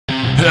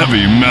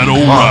Heavy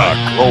metal rock.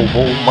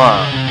 Global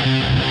mind.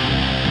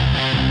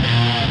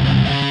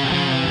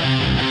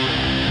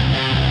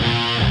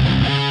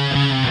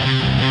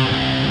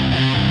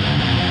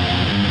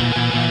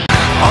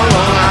 On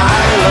Long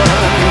Island,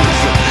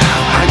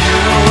 I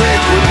knew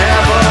it would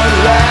never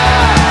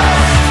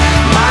last.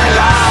 My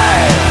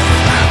life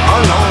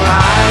on Long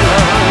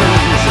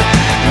Island,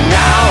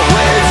 now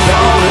it's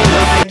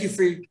over. Thank you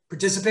for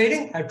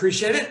participating. I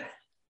appreciate it.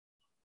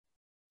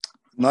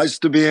 Nice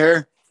to be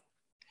here.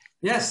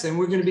 Yes, and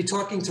we're going to be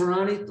talking to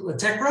Ronni Le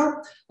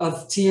Tekrø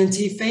of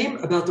TNT fame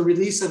about the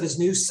release of his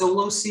new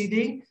solo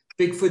CD,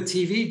 Bigfoot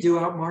TV, due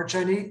out March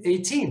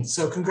 18th.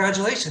 So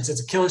congratulations,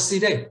 it's a killer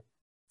CD.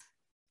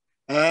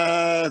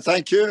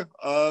 Thank you.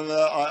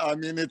 I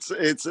mean, it's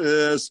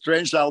a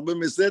strange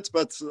album, is it?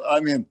 But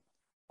I mean,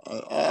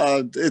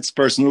 it's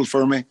personal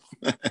for me.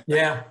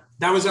 Yeah,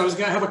 I was going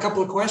to have a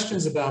couple of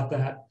questions about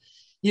that.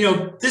 You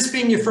know, this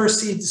being your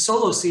first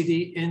solo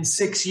CD in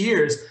 6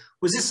 years,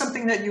 was this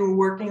something that you were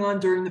working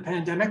on during the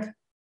pandemic?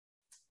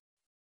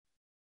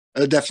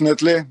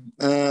 Definitely.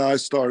 I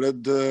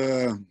started,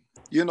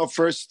 you know,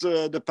 first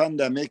the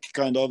pandemic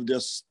kind of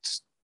just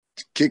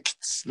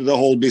kicked the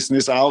whole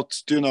business out,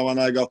 you know, and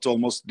I got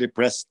almost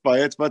depressed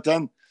by it. But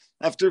then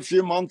after a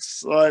few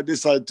months, I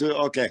decided to,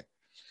 okay,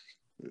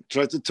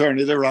 try to turn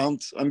it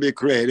around and be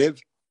creative.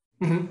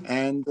 Mm-hmm.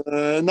 And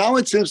now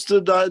it seems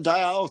to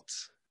die out.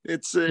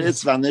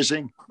 It's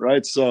vanishing,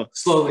 right? So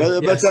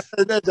slowly. But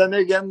then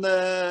again,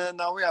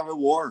 now we have a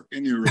war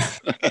in Europe.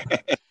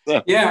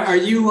 So. Yeah, are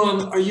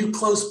you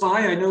close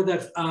by? I know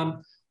that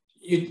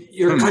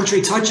your country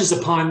touches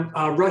upon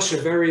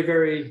Russia very,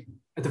 very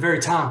at the very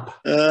top.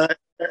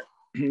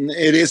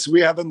 It is.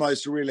 We have a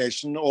nice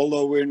relation,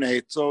 although we're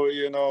NATO.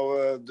 You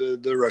know,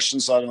 the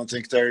Russians. I don't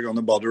think they're going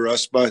to bother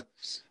us. But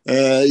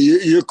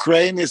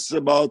Ukraine is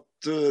about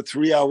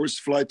 3 hours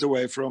flight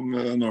away from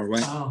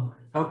Norway. Oh,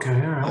 okay.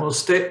 All right. Well,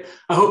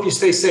 I hope you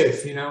stay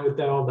safe. You know, with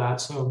all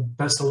that. So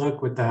best of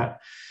luck with that.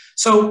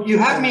 So you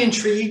have me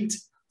intrigued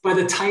by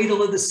the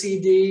title of the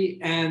CD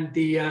and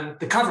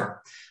the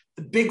cover,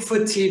 the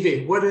Bigfoot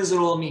TV. What does it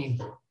all mean?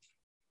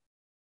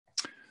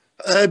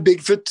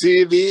 Bigfoot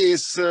TV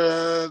is,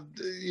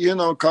 you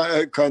know,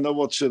 kind of,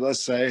 what should I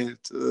say?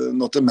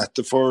 Not a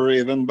metaphor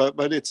even,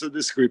 but it's a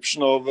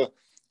description of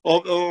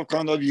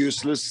kind of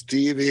useless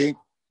TV,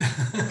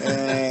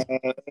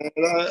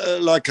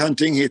 like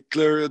hunting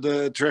Hitler,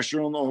 the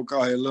treasure on Oak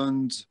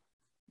Island,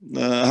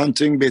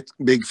 hunting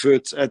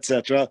Bigfoot,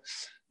 etc.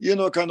 You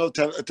know, kind of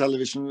a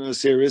television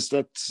series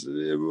that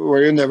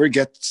where you never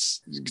get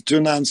to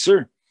an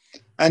answer,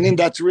 and in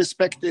that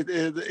respect,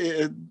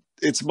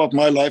 it's about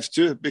my life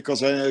too,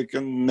 because I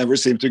can never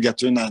seem to get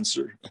to an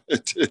answer.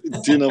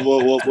 You know,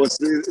 what's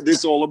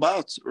this all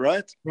about,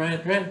 right?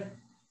 Right.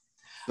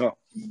 So,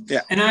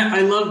 yeah. And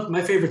I love,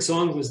 my favorite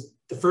song was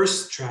the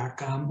first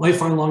track,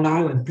 Life on Long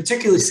Island,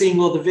 particularly seeing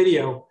all the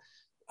video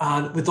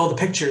with all the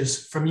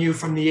pictures from you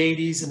from the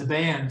 80s and the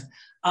band.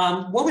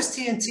 What was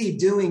TNT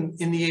doing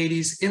in the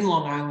 80s in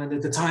Long Island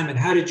at the time, and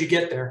how did you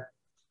get there?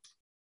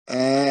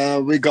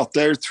 We got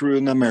there through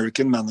an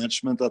American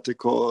management at the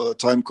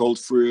time called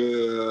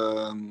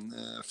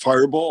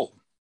Fireball.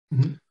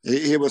 Mm-hmm.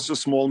 He was a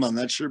small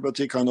manager, but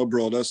he kind of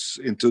brought us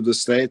into the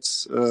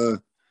States.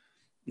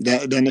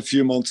 Then a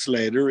few months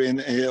later,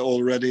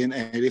 already in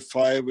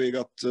 85,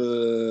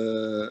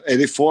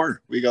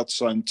 84, we got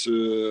signed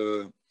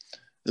to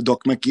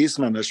Doc McGee's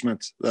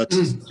management. That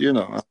you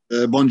know,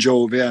 Bon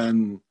Jovi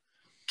and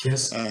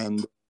Kiss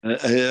and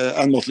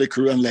Motley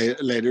Crue and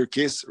later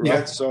Kiss, right?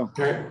 Yeah. So.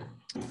 Okay.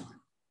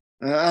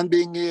 And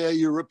being a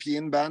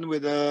European band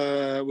with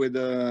a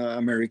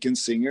American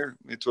singer,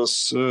 it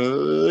was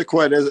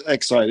quite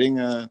exciting.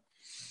 And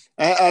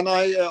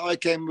I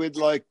came with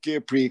like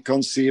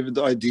preconceived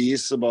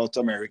ideas about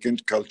American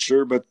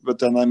culture, but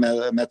then I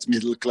met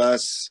middle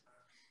class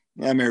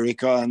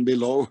America and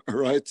below,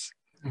 right?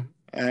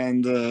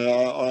 And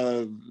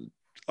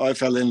I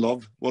fell in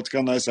love. What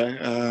can I say?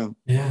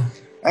 Yeah.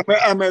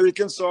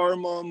 Americans are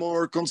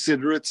more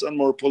considerate and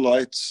more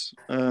polite,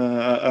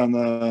 and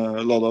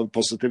a lot of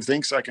positive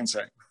things I can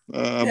say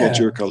about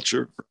your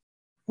culture.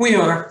 We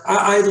are.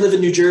 I live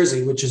in New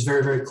Jersey, which is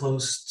very, very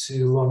close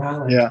to Long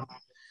Island. Yeah.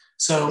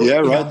 So yeah,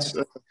 right.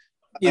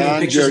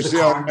 And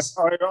Jersey, I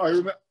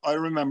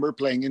remember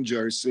playing in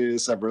Jersey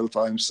several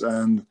times,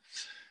 and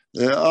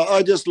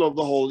I just love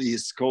the whole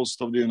East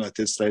Coast of the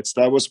United States.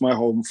 That was my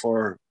home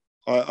for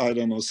I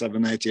don't know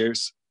 7-8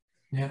 years.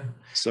 Yeah,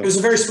 so it was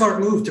a very smart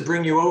move to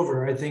bring you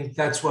over. I think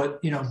that's what,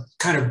 you know,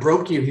 kind of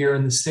broke you here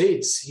in the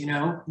States. You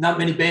know, not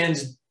many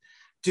bands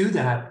do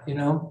that, you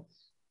know.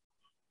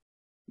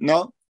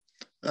 No,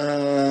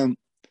 it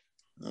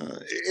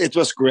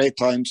was great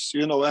times.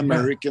 You know,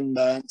 American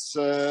bands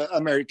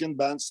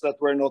that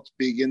were not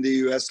big in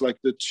the US, like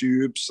the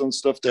Tubes and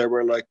stuff. They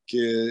were like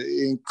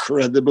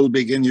incredible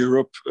big in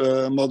Europe.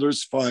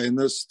 Mother's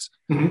Finest,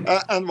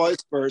 and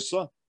vice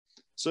versa.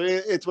 So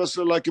it was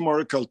like a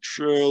more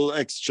cultural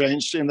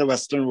exchange in the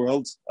Western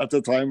world at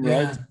the time,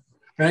 right?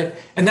 Right.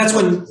 And that's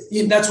when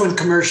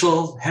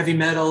commercial heavy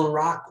metal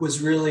rock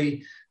was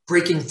really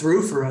breaking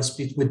through for us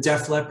with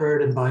Def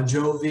Leppard and Bon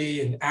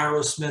Jovi and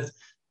Aerosmith.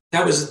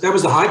 That was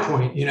the high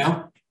point, you know?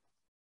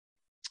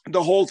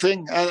 The whole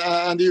thing,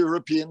 and the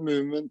European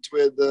movement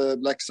with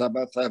Black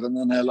Sabbath, Heaven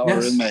and Hell,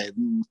 Yes. Iron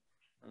Maiden,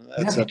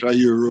 etc.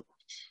 Europe,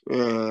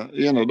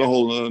 you know, the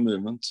whole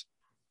movement.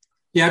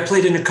 Yeah, I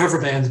played in a cover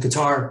band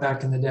guitar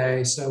back in the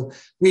day, so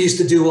we used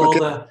to do all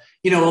the,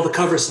 you know, all the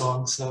cover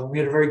songs. So we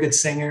had a very good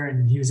singer,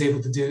 and he was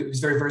able to do. He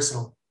was very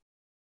versatile.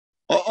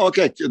 Oh,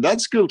 okay,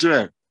 that's cool to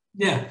hear.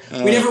 Yeah,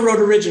 we never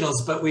wrote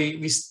originals, but we,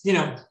 you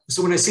know.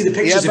 So when I see the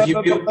pictures of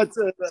you, but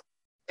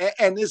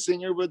any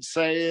singer would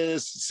say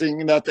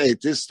singing that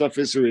 80s stuff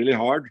is really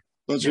hard.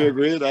 Don't you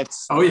agree?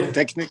 That's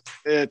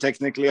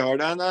technically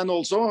hard, and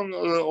also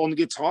on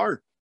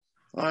guitar.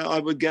 I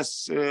would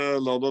guess a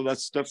lot of that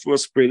stuff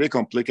was pretty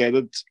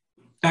complicated.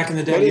 Back in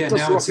the day, but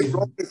yeah. Now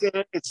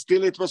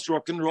it was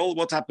rock and roll.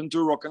 What happened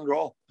to rock and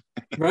roll?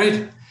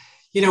 Right.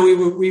 You know,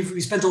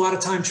 we spent a lot of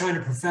time trying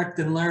to perfect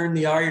and learn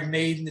the Iron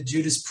Maiden, the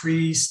Judas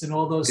Priest, and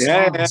all those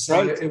songs. Yeah,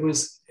 so right. It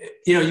was,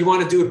 you know, you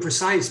want to do it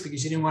precise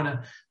because you didn't want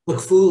to look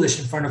foolish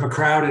in front of a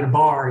crowd in a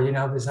bar, you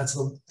know, because that's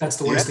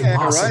the worst thing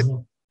possible.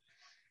 Right.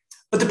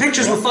 But the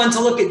pictures were fun to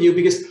look at you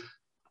because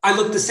I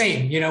looked the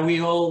same. You know,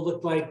 we all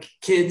looked like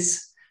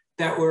kids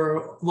that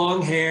were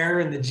long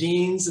hair and the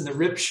jeans and the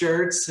ripped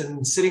shirts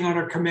and sitting on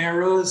our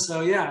Camaros. So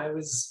yeah, it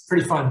was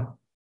pretty fun.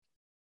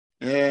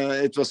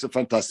 It was a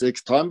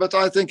fantastic time, but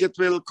I think it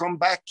will come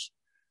back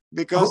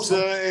because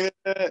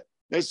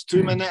there's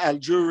too many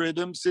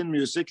algorithms in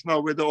music now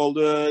with all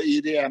the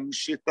EDM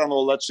shit and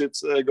all that shit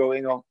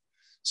going on.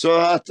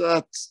 So at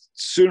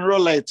sooner or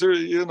later,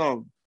 you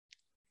know,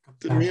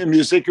 the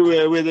music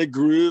with a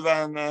groove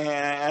and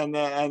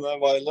a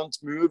violent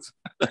move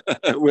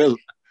will.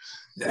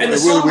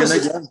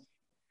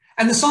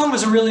 And the song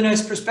was a really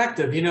nice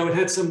perspective. You know, it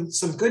had some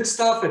good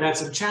stuff. It had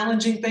some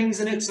challenging things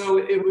in it. So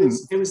it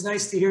was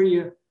nice to hear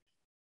you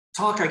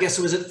talk. I guess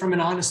it was from an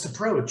honest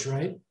approach,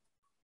 right?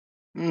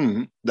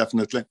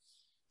 Definitely.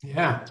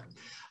 Yeah.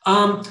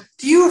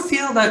 Do you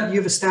feel that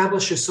you've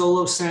established a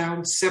solo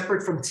sound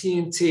separate from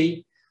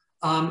TNT?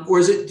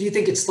 Or do you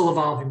think it's still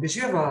evolving? Because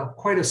you have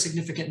quite a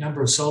significant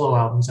number of solo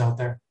albums out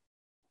there.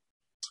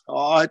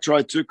 I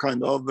try to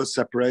kind of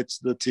separate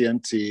the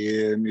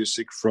TNT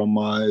music from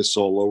my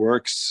solo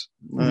works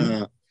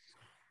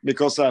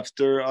because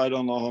after I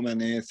don't know how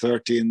many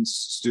 13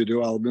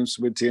 studio albums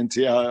with TNT,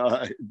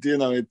 you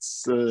know,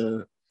 it's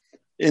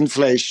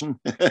inflation.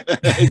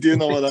 Do you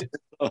know what I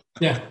mean?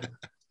 Yeah.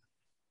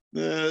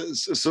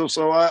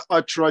 So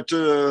I try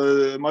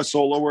to my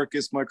solo work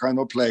is my kind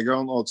of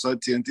playground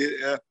outside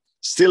TNT.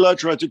 Still, I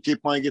try to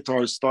keep my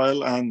guitar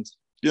style and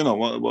you know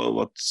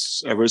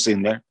whatever's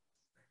in there.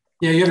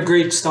 Yeah, you have a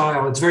great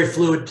style. It's very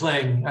fluid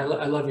playing. I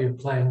love your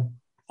playing.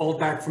 All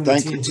back from the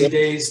TNT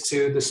days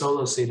to the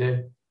solo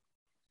CD.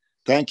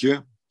 Thank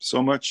you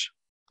so much.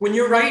 When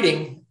you're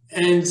writing,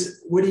 and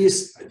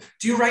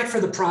do you write for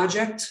the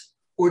project,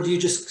 or do you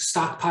just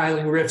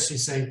stockpiling riffs? You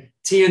say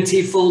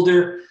TNT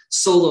folder,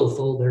 solo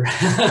folder.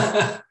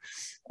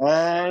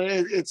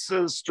 It's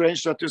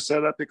strange that you say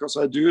that because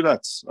I do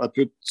that. I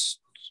put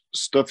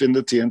stuff in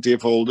the TNT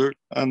folder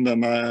and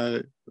then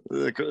I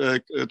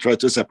try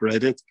to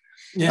separate it.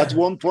 Yeah. At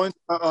one point,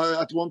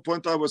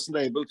 I wasn't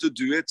able to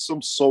do it. Some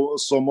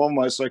of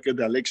my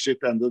psychedelic shit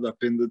ended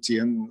up in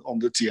on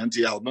the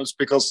TNT albums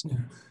because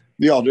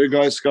the other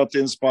guys got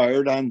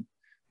inspired,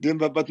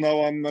 but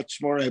now I'm much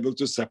more able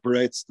to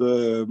separate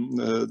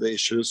the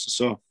issues.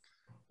 So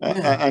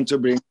and to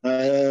bring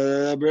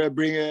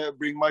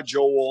my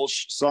Joe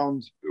Walsh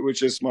sound,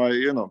 which is my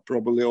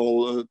probably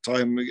all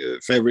time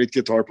favorite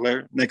guitar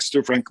player, next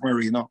to Frank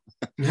Marino.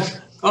 Yeah.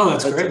 Oh,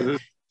 that's great.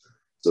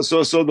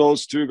 So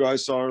those two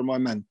guys are my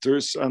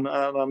mentors, and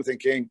I'm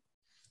thinking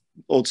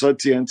outside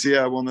TNT,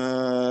 I want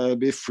to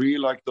be free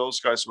like those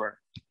guys were.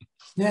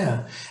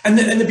 Yeah, and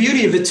the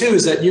beauty of it too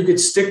is that you could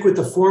stick with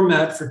the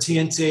format for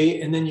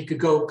TNT, and then you could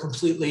go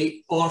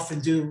completely off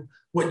and do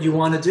what you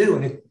want to do,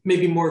 and it may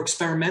be more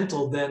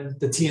experimental than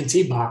the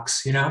TNT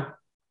box, you know?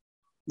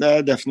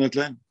 Yeah,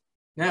 definitely.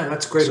 Yeah,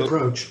 that's a great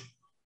approach.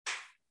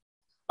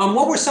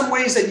 What were some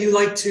ways that you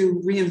like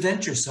to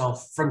reinvent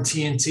yourself from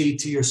TNT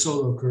to your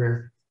solo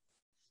career?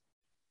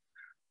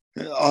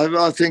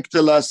 I think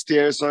the last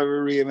years I've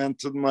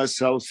reinvented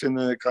myself in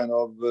a kind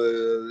of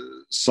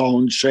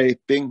sound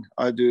shaping.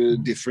 I do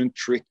different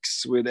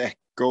tricks with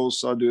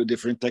echoes. I do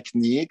different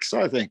techniques,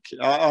 I think.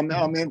 I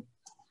mean,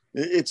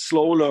 it's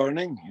slow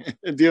learning,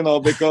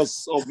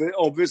 because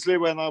obviously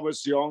when I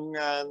was young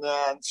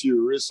and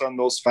furious and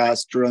those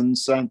fast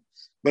runs,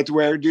 but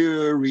where do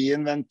you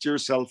reinvent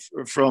yourself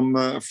from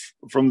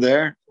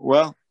there?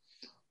 Well,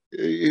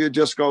 you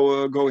just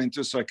go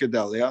into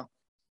psychedelia.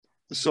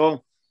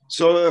 So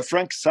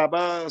Frank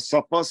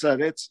Zappa said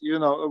it,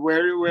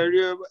 where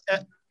you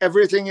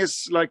everything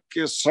is like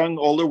sung,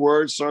 all the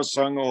words are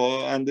sung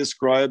and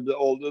described,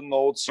 all the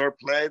notes are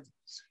played.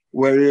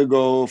 Where you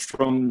go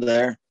from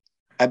there?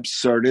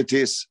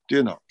 Absurdities,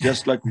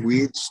 just like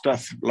weird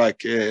stuff,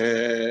 like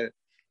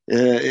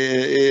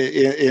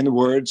in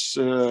words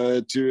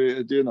to,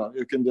 you know,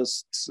 you can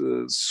just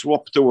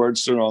swap the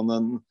words around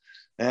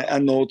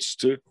and notes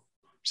too.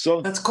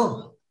 So that's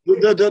cool.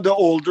 The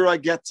older I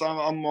get,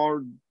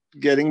 I'm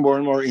getting more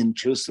and more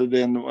interested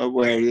in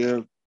where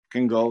you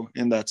can go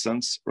in that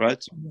sense,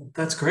 right?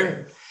 That's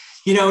great.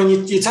 You know,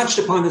 and you touched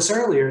upon this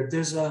earlier.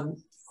 There's a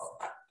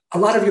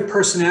lot of your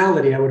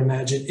personality, I would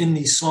imagine, in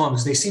these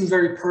songs. They seem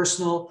very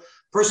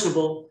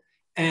personable,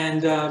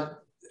 and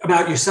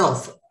about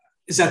yourself.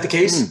 Is that the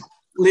case?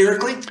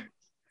 Lyrically?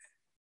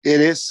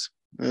 It is,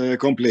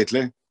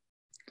 completely.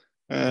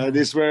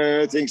 These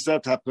were things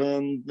that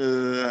happened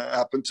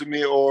to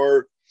me,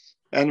 or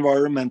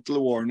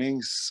environmental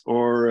warnings,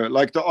 or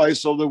like The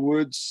Eyes of the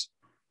Woods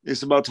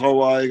is about how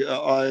I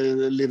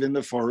live in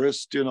the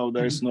forest. You know,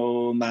 there's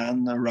no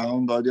man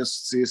around. I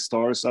just see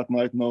stars at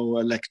night, no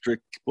electric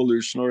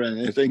pollution or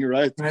anything,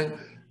 right?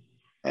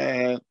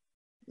 And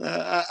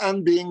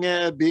being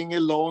a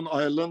lone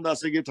island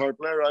as a guitar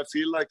player, I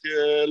feel like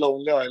a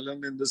lonely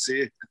island in the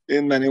sea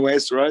in many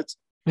ways, right?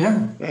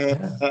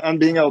 And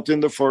being out in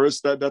the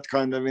forest, that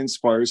kind of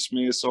inspires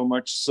me so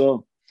much.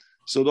 So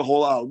the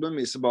whole album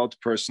is about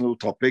personal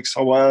topics,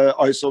 how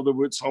Eyes of the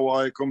Woods, how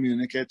I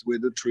communicate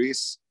with the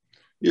trees.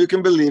 You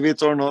can believe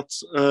it or not,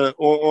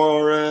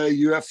 or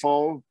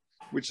UFO,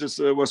 which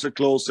was a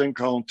close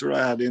encounter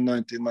I had in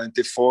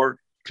 1994.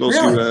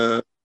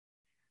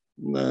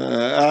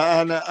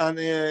 And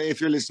if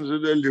you listen to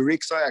the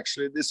lyrics, I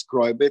actually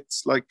describe it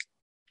like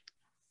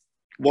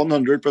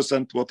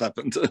 100% what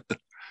happened.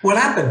 What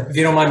happened, if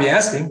you don't mind me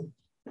asking?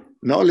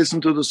 No,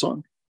 listen to the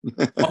song.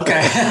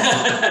 Okay.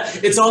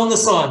 It's all in the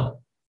song.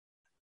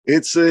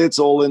 It's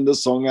all in the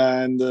song,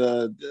 and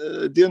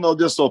you know,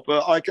 just stop.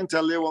 I can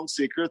tell you one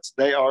secret: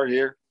 they are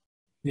here.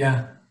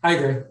 Yeah, I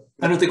agree.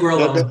 I don't think we're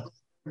alone.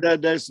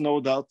 There's no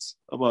doubt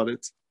about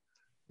it.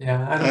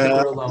 Yeah, I don't think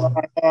we're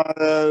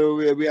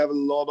alone. We have a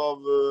lot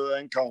of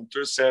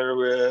encounters here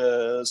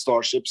with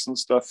starships and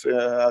stuff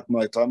at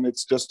night time.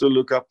 It's just to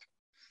look up.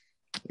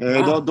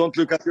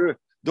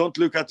 Don't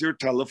look at your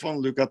telephone.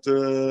 Look at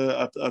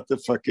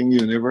the fucking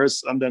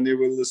universe, and then you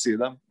will see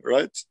them.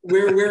 Right?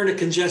 We're in a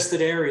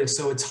congested area,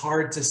 so it's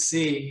hard to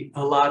see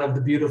a lot of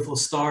the beautiful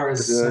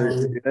stars.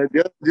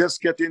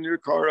 Just get in your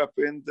car up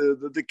in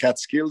the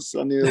Catskills,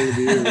 and you'll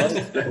be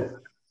right.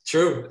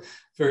 True,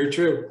 very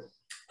true.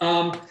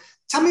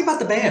 Tell me about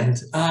the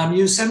band.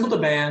 You assembled a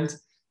band.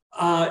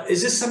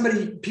 Is this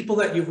people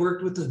that you've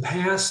worked with in the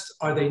past?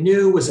 Are they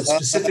new? Was it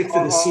specific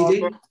for the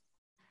CD?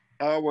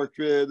 I worked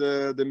with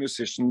the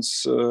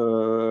musicians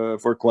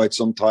for quite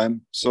some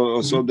time.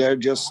 So they're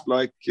just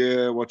like,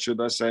 what should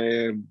I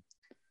say,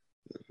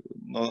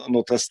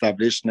 not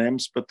established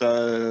names, but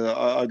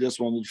I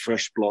just wanted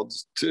fresh blood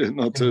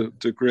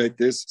to create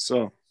this.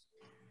 So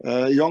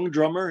young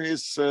drummer,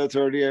 he's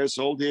 30 years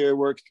old. He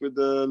worked with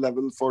the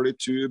level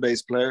 42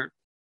 bass player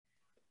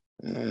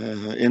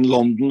in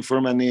London for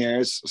many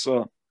years.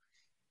 So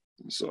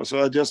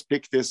I just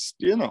picked this,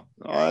 you know,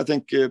 I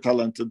think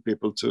talented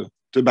people to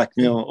back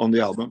me on the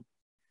album.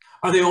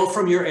 Are they all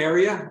from your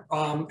area?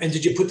 And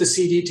did you put the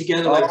CD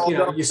together? Like, you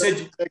know, you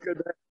said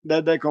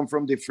they come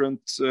from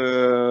different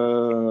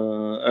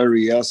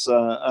areas,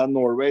 and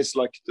Norway is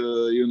like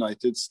the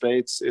United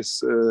States.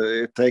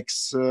 It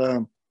takes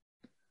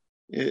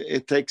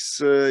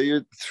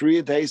you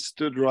 3 days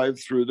to drive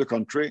through the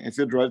country. If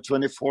you drive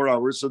 24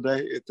 hours a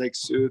day, it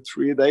takes you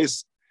 3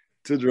 days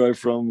to drive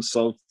from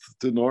south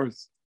to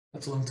north.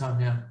 That's a long time,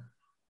 yeah.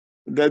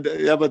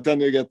 Yeah, but then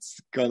you get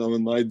kind of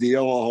an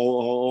idea of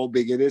how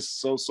big it is.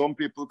 So some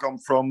people come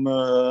from,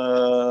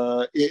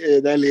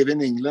 they live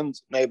in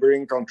England,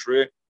 neighboring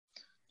country,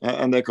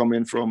 and they come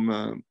in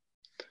from,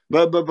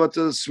 but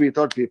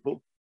sweetheart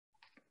people.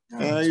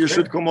 You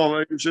should come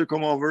over. You should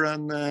come over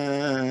and.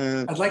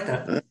 I'd like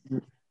that.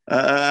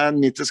 And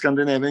meet the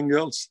Scandinavian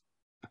girls.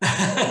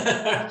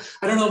 I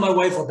don't know what my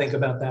wife will think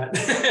about that.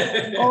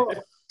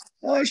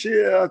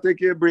 I think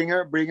you bring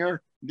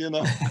her. You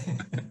know.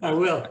 I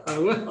will.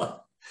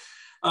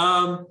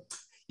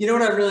 You know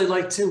what I really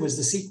liked too was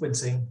the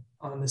sequencing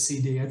on the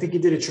CD. I think you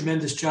did a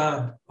tremendous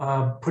job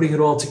putting it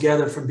all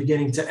together from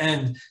beginning to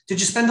end. Did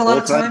you spend a lot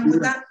of time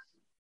with that?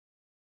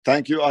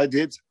 Thank you. I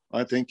did.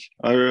 I think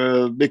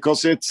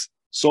because it's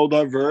so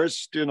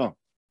diverse, you know.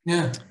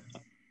 Yeah.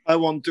 I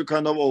want to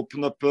kind of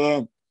open up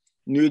a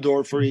new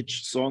door for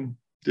each song,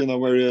 you know,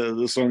 where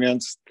the song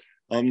ends.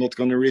 I'm not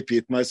going to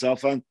repeat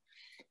myself, and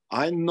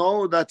I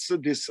know that's a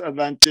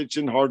disadvantage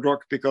in hard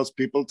rock because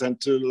people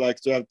tend to like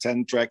to have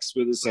 10 tracks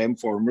with the same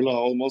formula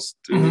almost.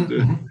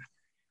 You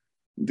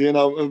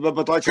know,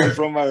 but I come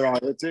from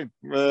variety.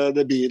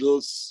 The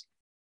Beatles,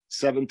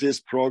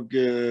 70s prog,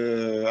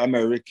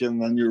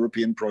 American and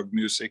European prog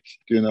music,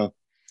 you know.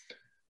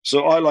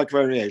 So I like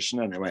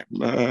variation anyway.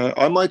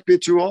 I might be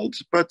too old,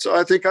 but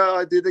I think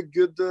I did a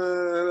good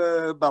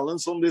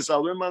balance on this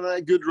album and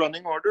a good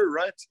running order,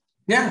 right?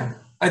 Yeah,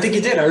 I think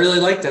you did. I really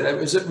liked it. It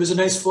was a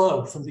nice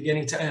flow from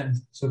beginning to end.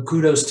 So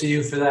kudos to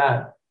you for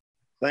that.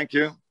 Thank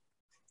you.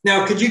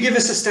 Now, could you give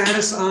us a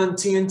status on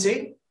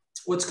TNT?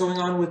 what's going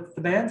on with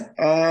the band?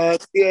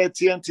 Yeah,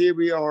 TNT,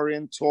 we are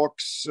in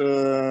talks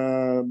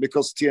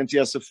because TNT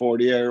has a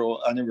 40-year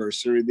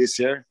anniversary this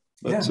year.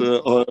 But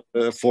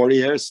 40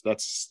 years,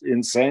 that's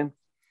insane.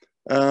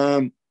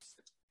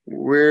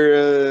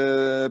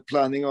 We're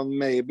planning on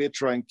maybe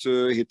trying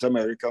to hit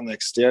America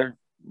next year.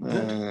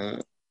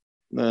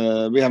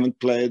 We haven't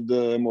played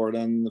more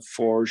than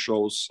 4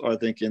 shows, I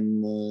think,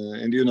 in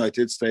the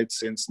United States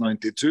since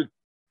 '92.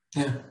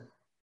 Yeah.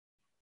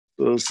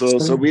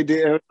 So we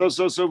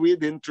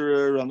didn't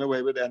run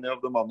away with any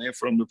of the money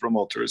from the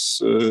promoters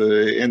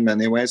in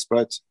many ways,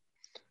 but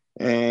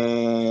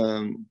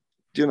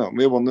you know,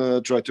 we want to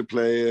try to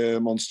play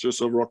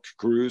Monsters of Rock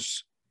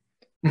cruise,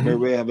 where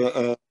we have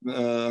a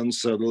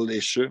unsettled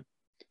issue,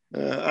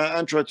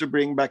 and try to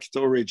bring back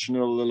the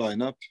original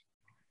lineup.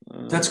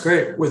 That's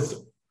great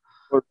with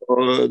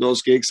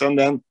those gigs, and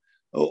then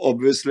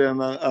obviously an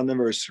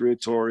anniversary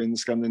tour in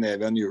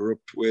Scandinavia and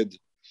Europe with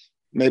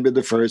maybe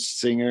the first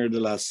singer, the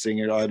last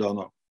singer, I don't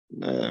know.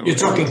 You're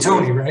talking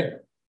Tony, right?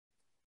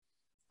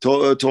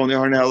 Tony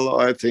Harnell,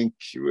 I think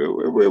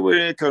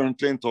we're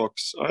currently in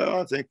talks.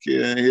 I think he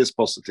is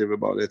positive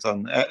about it,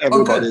 and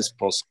everybody is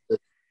positive.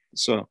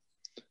 So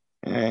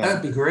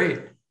that'd be great.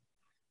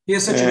 He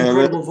has such an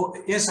incredible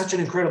he has such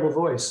an incredible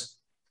voice.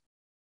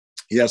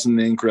 He has an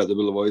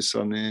incredible voice,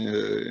 and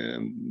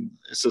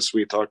he's a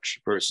sweetheart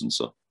person.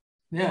 So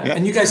yeah,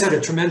 and you guys had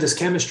a tremendous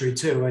chemistry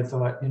too. I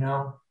thought, you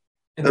know,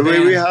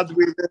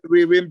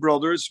 we've been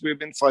brothers. We've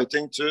been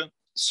fighting too.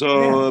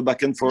 So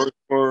back and forth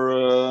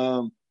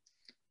for.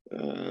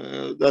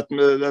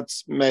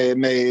 That's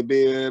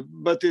maybe,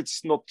 but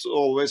it's not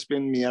always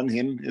been me and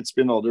him. It's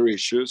been other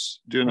issues,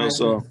 you know.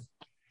 So,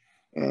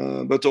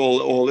 but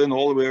all in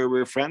all,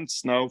 we're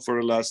friends now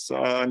for the last.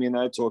 I mean,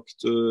 I talk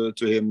to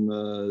him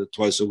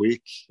twice a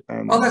week.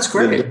 And that's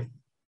great.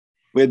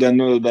 We've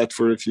done that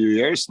for a few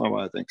years now,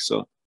 I think.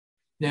 So.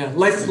 Yeah,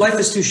 life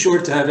is too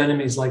short to have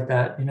enemies like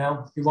that. You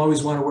know, you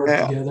always want to work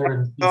together.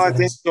 And I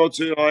think so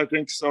too. I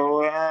think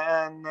so,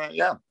 and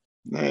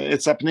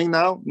it's happening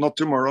now, not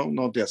tomorrow,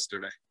 not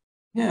yesterday.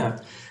 Yeah.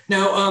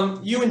 Now,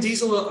 you and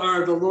Diesel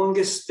are the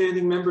longest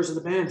standing members of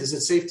the band. Is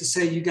it safe to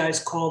say you guys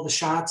call the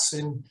shots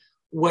and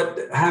what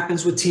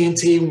happens with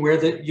TNT and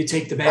where you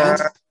take the band?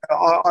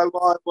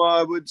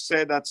 I would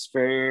say that's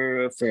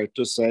fair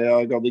to say.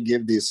 I got to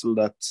give Diesel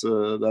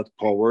that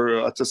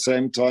power. At the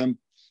same time,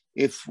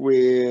 if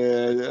we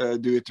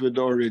do it with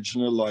the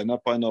original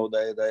lineup, I know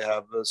they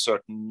have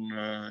certain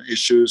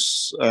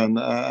issues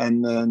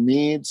and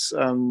needs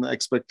and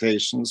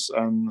expectations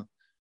and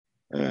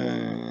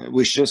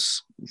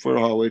wishes for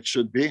how it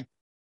should be.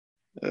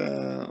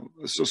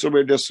 So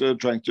we're just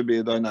trying to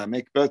be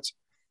dynamic. But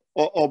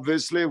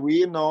obviously,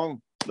 we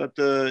know that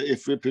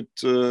if we put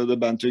the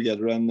band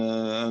together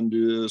and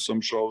do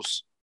some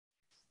shows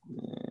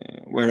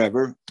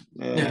wherever.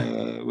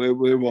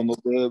 We're one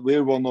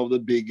of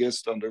the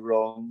biggest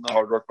underground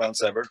hard rock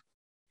bands ever.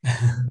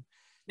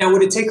 Now,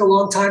 would it take a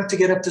long time to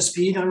get up to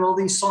speed on all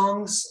these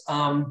songs,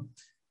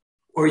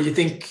 or you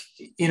think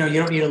you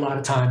don't need a lot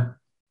of time?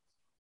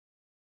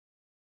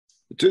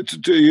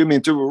 You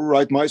mean to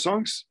write my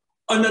songs?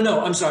 Oh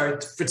no, I'm sorry.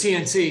 For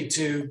TNT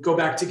to go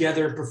back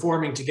together and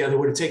performing together,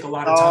 would it take a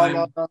lot of time?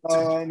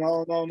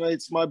 No.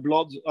 It's my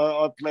blood.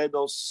 I play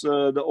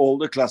all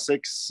the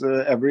classics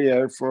every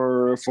year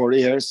for 40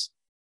 years.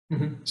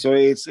 So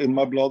it's in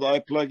my blood. I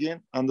plug in,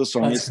 and the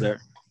song is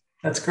there.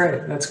 That's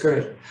great.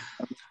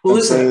 Well,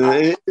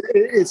 listen,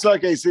 it's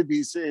like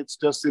AC/DC. It's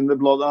just in the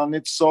blood, and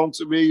it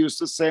sounds. We use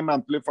the same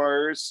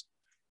amplifiers,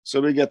 so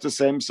we get the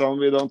same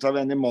sound. We don't have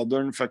any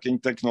modern fucking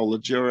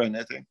technology or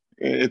anything.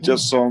 It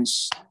just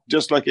sounds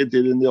just like it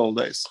did in the old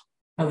days.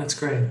 Oh, that's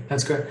great.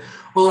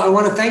 Well, I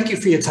want to thank you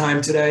for your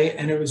time today,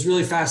 and it was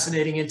really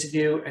fascinating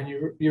interview. And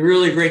you're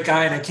really a great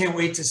guy, and I can't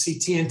wait to see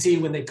TNT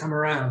when they come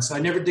around. So I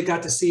never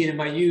got to see it in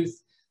my youth,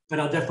 but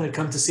I'll definitely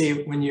come to see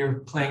it when you're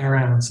playing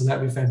around. So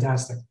that'd be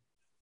fantastic.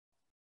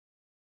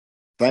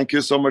 Thank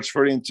you so much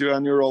for the interview,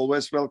 and you're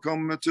always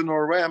welcome to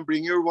Norway. And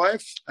bring your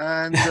wife.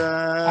 And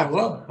I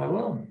will.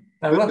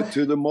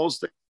 To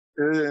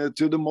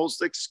the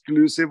most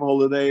exclusive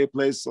holiday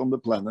place on the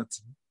planet.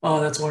 Oh,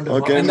 that's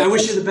wonderful. Okay, and I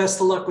wish you the best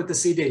of luck with the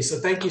CD. So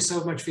thank you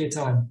so much for your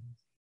time.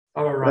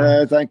 All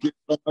right. Thank you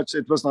so much.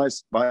 It was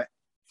nice. Bye.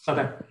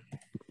 Bye-bye.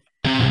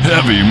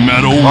 Heavy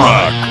metal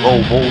rock.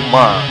 Global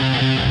mind.